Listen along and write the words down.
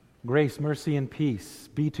Grace, mercy, and peace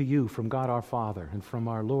be to you from God our Father and from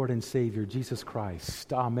our Lord and Savior, Jesus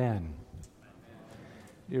Christ. Amen.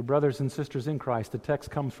 Dear brothers and sisters in Christ, the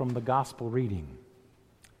text comes from the gospel reading.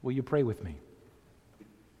 Will you pray with me?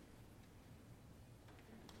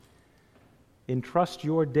 Entrust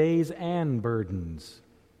your days and burdens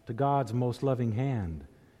to God's most loving hand.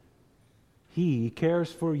 He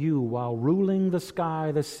cares for you while ruling the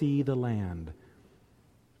sky, the sea, the land.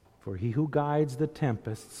 For he who guides the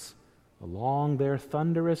tempests along their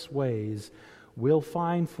thunderous ways will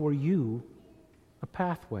find for you a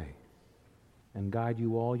pathway and guide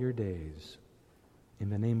you all your days.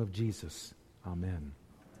 In the name of Jesus, amen.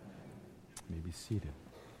 You may be seated.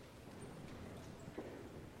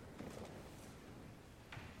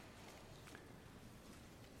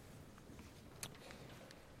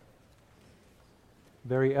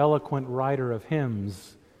 Very eloquent writer of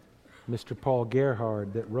hymns, Mr. Paul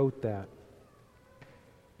Gerhard, that wrote that.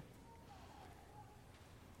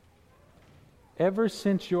 Ever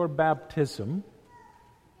since your baptism,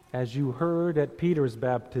 as you heard at Peter's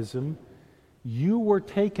baptism, you were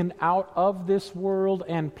taken out of this world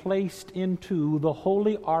and placed into the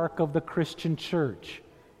holy ark of the Christian church,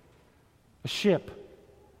 a ship.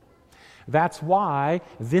 That's why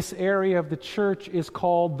this area of the church is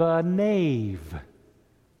called the nave,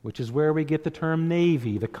 which is where we get the term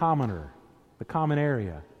navy, the common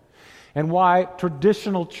area. And why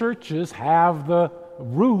traditional churches have the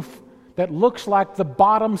roof that looks like the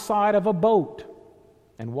bottom side of a boat,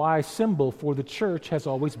 and why symbol for the church has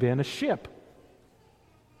always been a ship.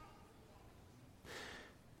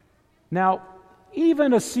 Now,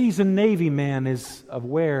 even a seasoned Navy man is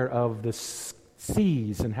aware of the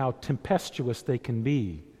seas and how tempestuous they can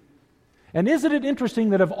be. And isn't it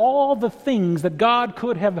interesting that of all the things that God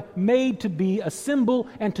could have made to be a symbol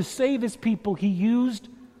and to save His people, He used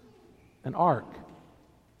an ark.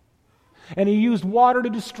 And He used water to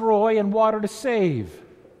destroy and water to save.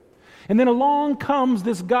 And then along comes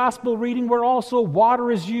this gospel reading where also water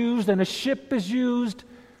is used and a ship is used.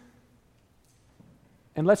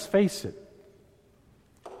 And let's face it,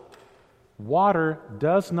 water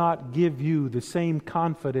does not give you the same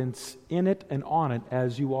confidence in it and on it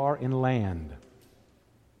as you are in land.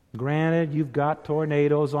 Granted, you've got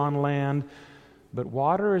tornadoes on land, but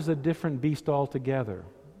water is a different beast altogether.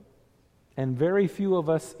 And very few of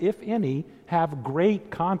us, if any, have great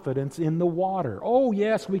confidence in the water. Oh,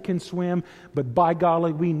 yes, we can swim, but by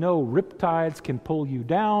golly, we know riptides can pull you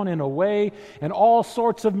down and away, and all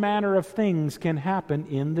sorts of manner of things can happen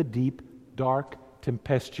in the deep, dark,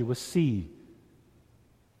 tempestuous sea.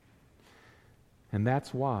 And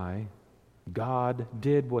that's why God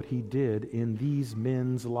did what He did in these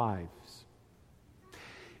men's lives.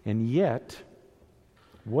 And yet,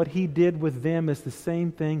 what He did with them is the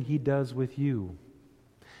same thing He does with you.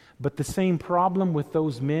 But the same problem with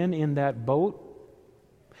those men in that boat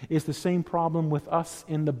is the same problem with us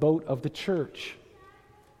in the boat of the church.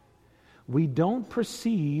 We don't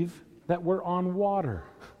perceive that we're on water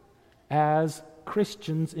as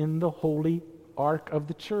Christians in the holy ark of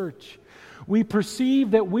the church. We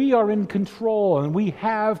perceive that we are in control and we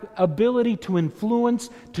have ability to influence,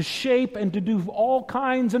 to shape, and to do all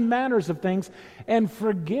kinds and manners of things, and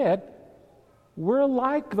forget we're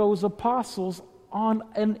like those apostles on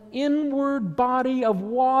an inward body of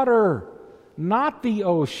water, not the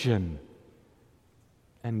ocean.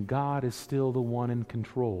 And God is still the one in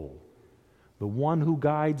control. The one who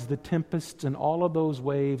guides the tempests and all of those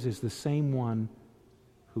waves is the same one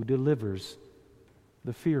who delivers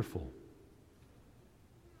the fearful.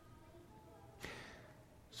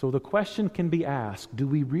 So the question can be asked, do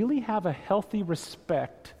we really have a healthy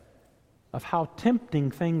respect of how tempting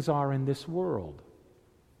things are in this world?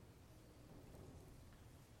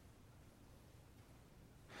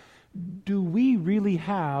 Do we really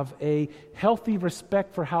have a healthy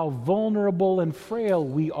respect for how vulnerable and frail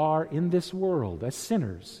we are in this world as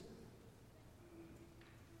sinners?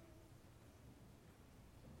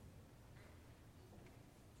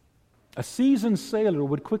 A seasoned sailor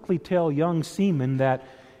would quickly tell young seamen that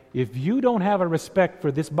if you don't have a respect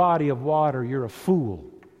for this body of water, you're a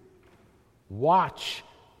fool. Watch,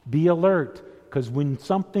 be alert, because when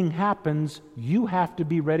something happens, you have to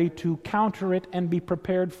be ready to counter it and be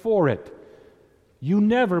prepared for it. You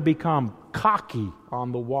never become cocky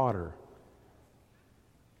on the water.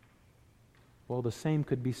 Well, the same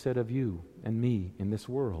could be said of you and me in this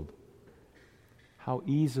world. How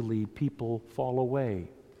easily people fall away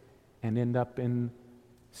and end up in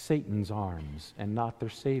Satan's arms and not their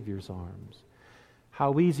Savior's arms.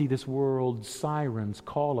 How easy this world's sirens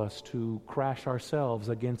call us to crash ourselves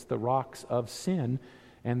against the rocks of sin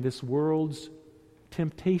and this world's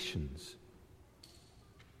temptations.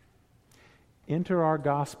 Enter our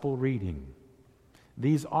gospel reading.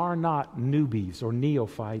 These are not newbies or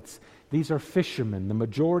neophytes. These are fishermen. The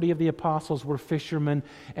majority of the apostles were fishermen,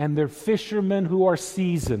 and they're fishermen who are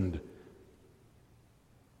seasoned.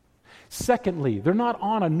 Secondly, they're not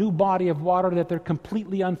on a new body of water that they're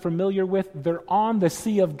completely unfamiliar with. They're on the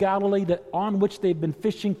Sea of Galilee on which they've been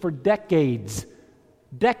fishing for decades.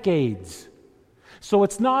 Decades. So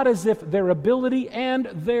it's not as if their ability and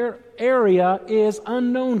their area is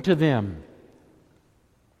unknown to them.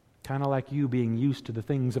 Kind of like you being used to the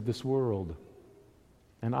things of this world,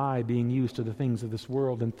 and I being used to the things of this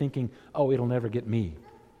world and thinking, oh, it'll never get me.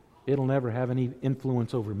 It'll never have any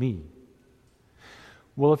influence over me.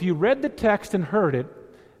 Well, if you read the text and heard it,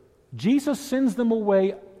 Jesus sends them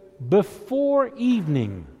away before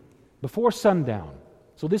evening, before sundown.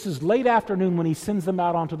 So this is late afternoon when he sends them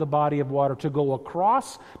out onto the body of water to go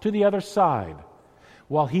across to the other side,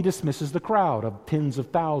 while he dismisses the crowd of tens of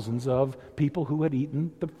thousands of people who had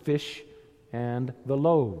eaten the fish and the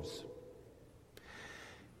loaves.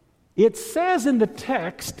 It says in the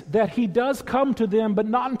text that he does come to them, but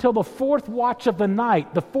not until the fourth watch of the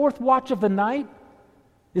night. The fourth watch of the night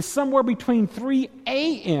is somewhere between 3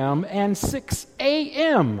 a.m. and 6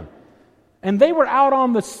 a.m. And they were out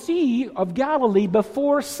on the Sea of Galilee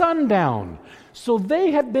before sundown. So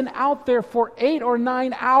they had been out there for 8 or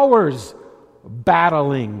 9 hours,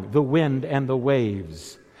 battling the wind and the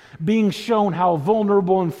waves, being shown how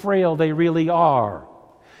vulnerable and frail they really are,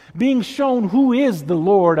 being shown who is the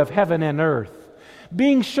Lord of heaven and earth,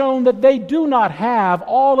 being shown that they do not have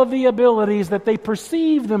all of the abilities that they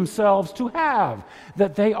perceive themselves to have,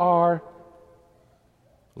 that they are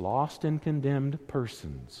lost and condemned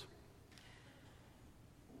persons,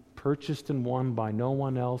 purchased and won by no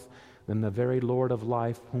one else than the very Lord of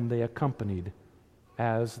life whom they accompanied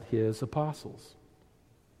as his apostles.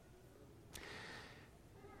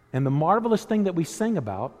 And the marvelous thing that we sing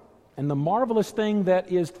about, and the marvelous thing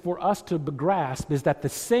that is for us to grasp, is that the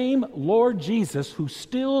same Lord Jesus who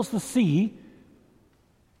stills the sea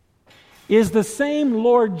is the same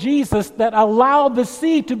Lord Jesus that allowed the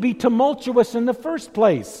sea to be tumultuous in the first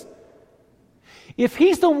place. If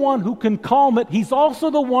he's the one who can calm it, he's also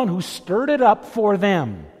the one who stirred it up for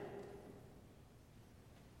them.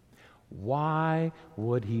 Why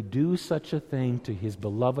would he do such a thing to his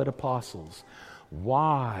beloved apostles?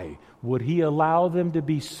 Why would he allow them to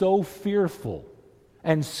be so fearful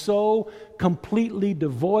and so completely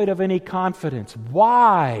devoid of any confidence?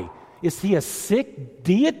 Why? Is he a sick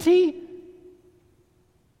deity?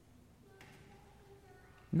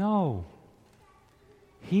 No.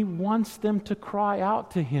 He wants them to cry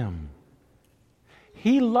out to him.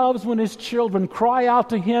 He loves when his children cry out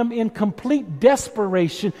to him in complete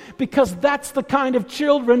desperation, because that's the kind of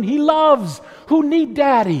children he loves, who need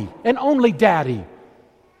daddy and only daddy,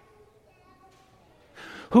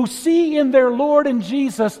 who see in their Lord and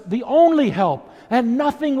Jesus the only help and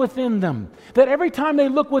nothing within them, that every time they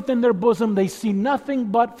look within their bosom they see nothing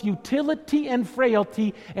but futility and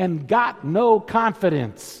frailty and got no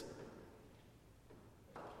confidence.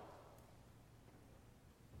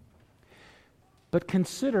 But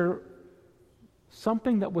consider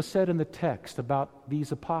something that was said in the text about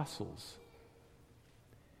these apostles.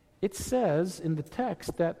 It says in the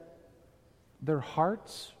text that their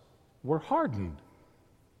hearts were hardened.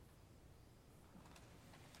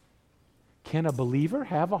 Can a believer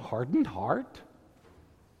have a hardened heart?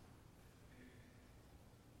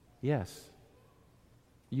 Yes,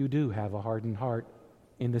 you do have a hardened heart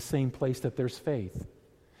in the same place that there's faith.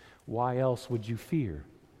 Why else would you fear?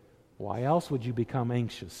 Why else would you become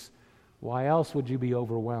anxious? Why else would you be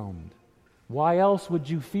overwhelmed? Why else would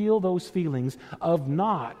you feel those feelings of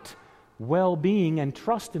not well-being and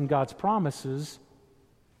trust in God's promises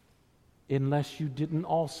unless you didn't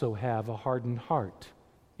also have a hardened heart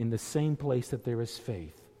in the same place that there is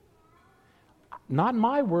faith? Not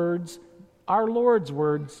my words, our Lord's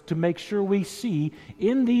words, to make sure we see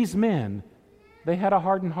in these men they had a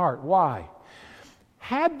hardened heart. Why?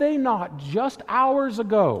 Had they not just hours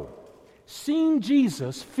ago seen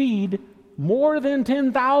Jesus feed more than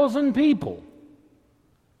 10,000 people,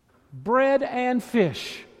 bread and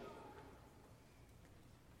fish?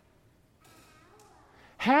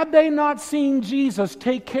 Had they not seen Jesus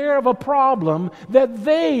take care of a problem that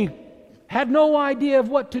they had no idea of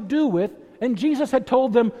what to do with, and Jesus had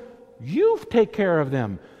told them, you take care of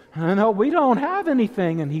them. No, we don't have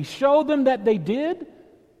anything, and he showed them that they did.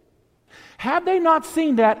 Had they not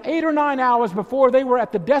seen that 8 or 9 hours before they were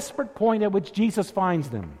at the desperate point at which Jesus finds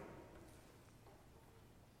them?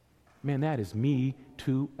 Man, that is me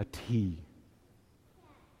to a T.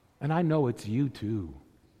 And I know it's you too.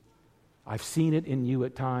 I've seen it in you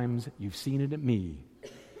at times. You've seen it in me.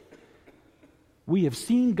 We have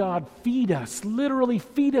seen God feed us, literally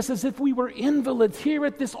feed us as if we were invalids here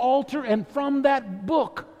at this altar and from that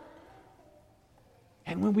book.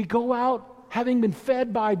 And when we go out, having been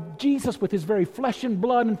fed by Jesus with his very flesh and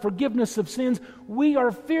blood and forgiveness of sins, we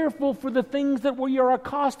are fearful for the things that we are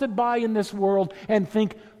accosted by in this world and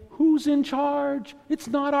think, who's in charge? It's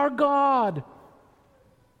not our God.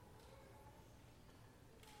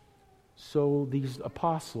 So these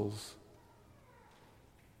apostles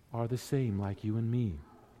are the same like you and me.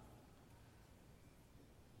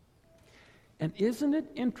 And isn't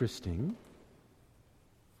it interesting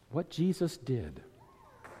what Jesus did?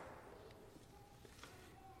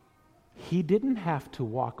 He didn't have to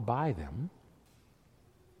walk by them.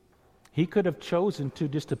 He could have chosen to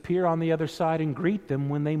just appear on the other side and greet them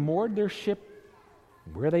when they moored their ship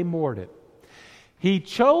where they moored it. He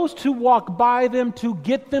chose to walk by them to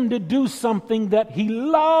get them to do something that he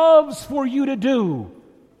loves for you to do.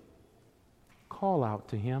 Call out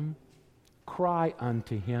to him, cry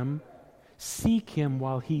unto him, seek him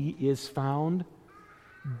while he is found.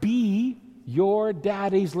 Be your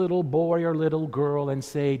daddy's little boy or little girl and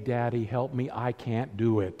say, Daddy, help me, I can't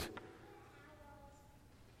do it.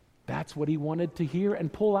 That's what he wanted to hear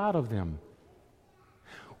and pull out of them.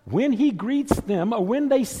 When he greets them or when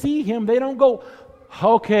they see him, they don't go,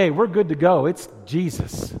 okay, we're good to go. It's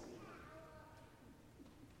Jesus.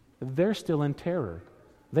 They're still in terror.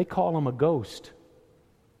 They call him a ghost.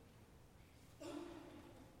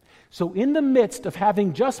 So in the midst of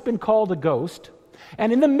having just been called a ghost,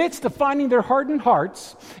 and in the midst of finding their hardened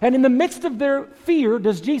hearts, and in the midst of their fear,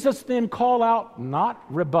 does Jesus then call out, not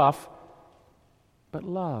rebuff, but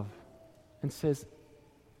love, and says,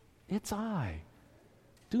 it's I.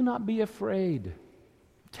 Do not be afraid.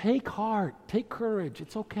 Take heart. Take courage.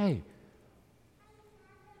 It's okay.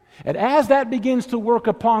 And as that begins to work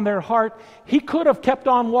upon their heart, he could have kept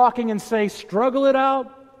on walking and say, struggle it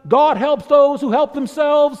out. God helps those who help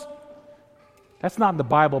themselves. That's not in the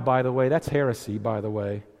Bible, by the way. That's heresy, by the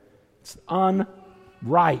way. It's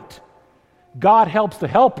unright. God helps the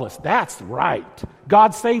helpless. That's right.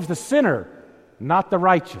 God saves the sinner, not the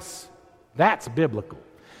righteous. That's biblical.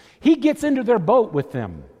 He gets into their boat with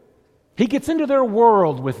them. He gets into their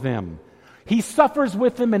world with them. He suffers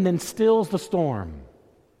with them and then stills the storm.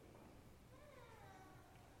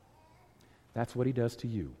 That's what he does to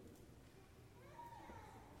you.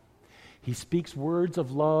 He speaks words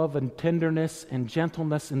of love and tenderness and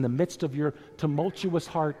gentleness in the midst of your tumultuous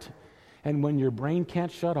heart and when your brain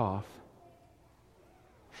can't shut off.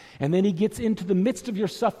 And then he gets into the midst of your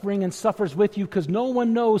suffering and suffers with you because no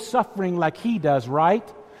one knows suffering like he does, right?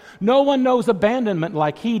 No one knows abandonment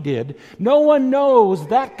like he did. No one knows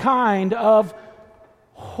that kind of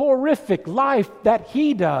horrific life that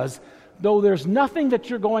he does, though there's nothing that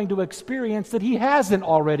you're going to experience that he hasn't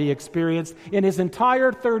already experienced in his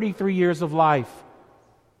entire 33 years of life.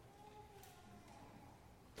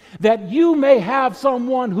 That you may have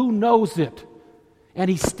someone who knows it, and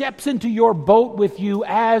he steps into your boat with you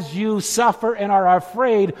as you suffer and are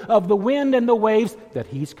afraid of the wind and the waves that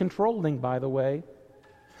he's controlling, by the way.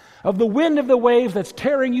 Of the wind of the waves that's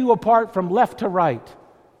tearing you apart from left to right,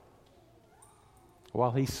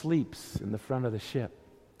 while he sleeps in the front of the ship,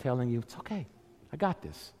 telling you, it's okay, I got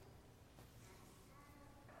this.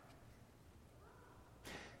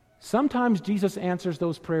 Sometimes Jesus answers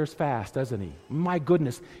those prayers fast, doesn't he? My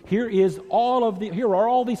goodness, here are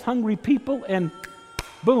all these hungry people, and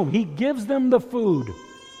boom, he gives them the food.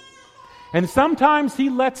 And sometimes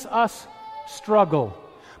he lets us struggle,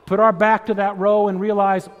 put our back to that row and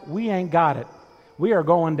realize we ain't got it. We are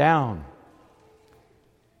going down.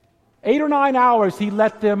 8 or 9 hours he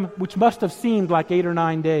let them, which must have seemed like 8 or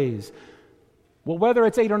 9 days. Well, whether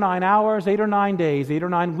it's 8 or 9 hours, 8 or 9 days, 8 or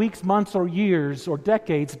 9 weeks, months, or years, or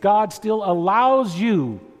decades, God still allows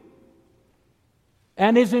you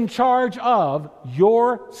and is in charge of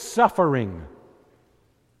your suffering.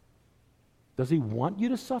 Does he want you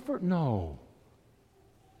to suffer? No.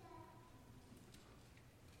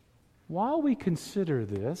 While we consider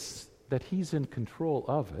this, that he's in control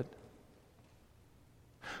of it,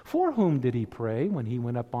 for whom did he pray when he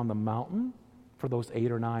went up on the mountain for those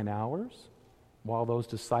 8 or 9 hours while those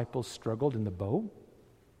disciples struggled in the boat?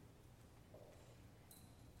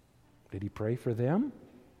 Did he pray for them?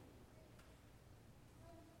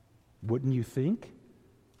 Wouldn't you think?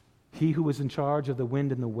 He who was in charge of the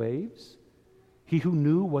wind and the waves, he who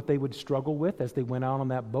knew what they would struggle with as they went out on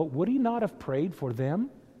that boat, would he not have prayed for them,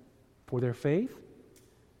 for their faith?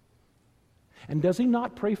 And does he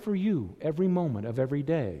not pray for you every moment of every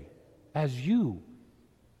day as you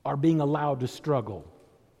are being allowed to struggle,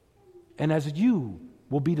 and as you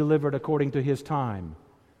will be delivered according to His time,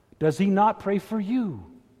 does He not pray for you?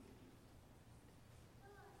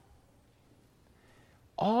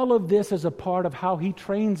 All of this is a part of how He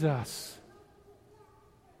trains us.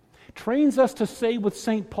 Trains us to say with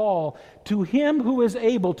St. Paul, to Him who is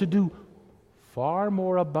able to do far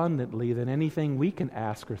more abundantly than anything we can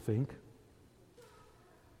ask or think.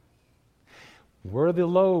 Were the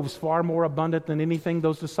loaves far more abundant than anything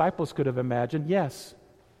those disciples could have imagined? Yes.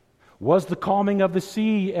 Was the calming of the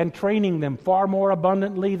sea and training them far more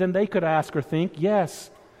abundantly than they could ask or think? Yes.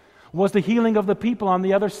 Was the healing of the people on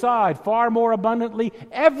the other side far more abundantly?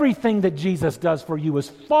 Everything that Jesus does for you is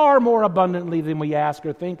far more abundantly than we ask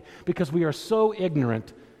or think, because we are so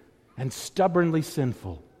ignorant and stubbornly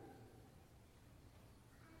sinful.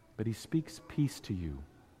 But He speaks peace to you.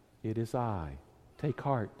 It is I. Take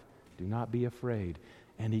heart. Do not be afraid.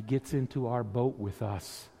 And He gets into our boat with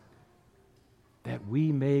us, that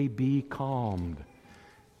we may be calmed.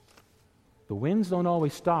 The winds don't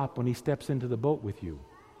always stop when He steps into the boat with you.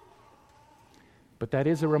 But that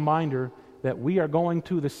is a reminder that we are going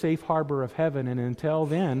to the safe harbor of heaven, and until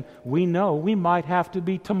then, we know we might have to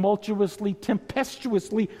be tumultuously,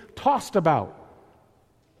 tempestuously tossed about.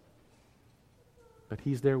 But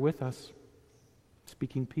He's there with us,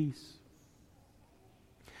 speaking peace.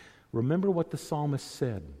 Remember what the psalmist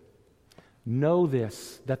said. Know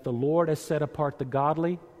this, that the Lord has set apart the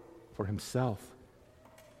godly for Himself.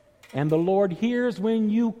 And the Lord hears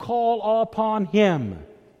when you call upon Him.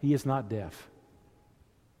 He is not deaf.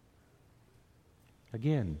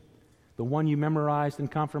 Again, the one you memorized in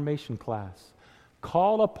confirmation class.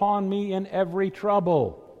 Call upon me in every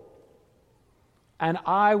trouble, and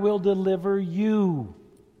I will deliver you,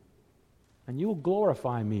 and you will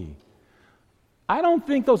glorify me. I don't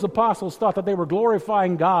think those apostles thought that they were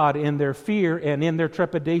glorifying God in their fear and in their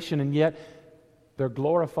trepidation, and yet they're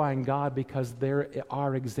glorifying God because they're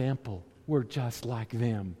our example. We're just like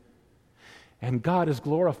them. And God is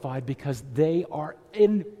glorified because they are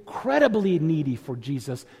incredibly needy for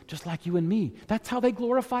Jesus, just like you and me. That's how they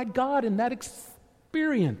glorified God in that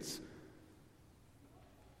experience.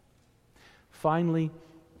 Finally,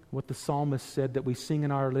 what the psalmist said that we sing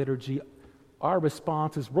in our liturgy, our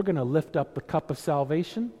response is we're going to lift up the cup of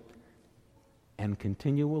salvation and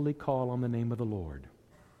continually call on the name of the Lord.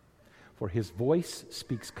 For His voice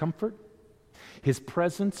speaks comfort, His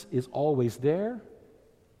presence is always there,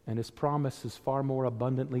 and His promise is far more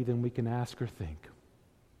abundantly than we can ask or think.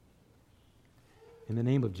 In the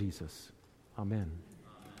name of Jesus, amen.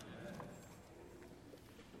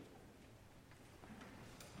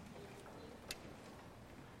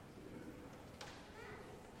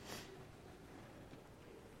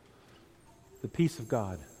 The peace of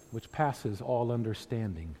God, which passes all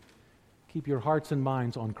understanding, keep your hearts and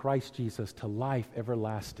minds on Christ Jesus to life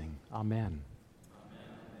everlasting. Amen.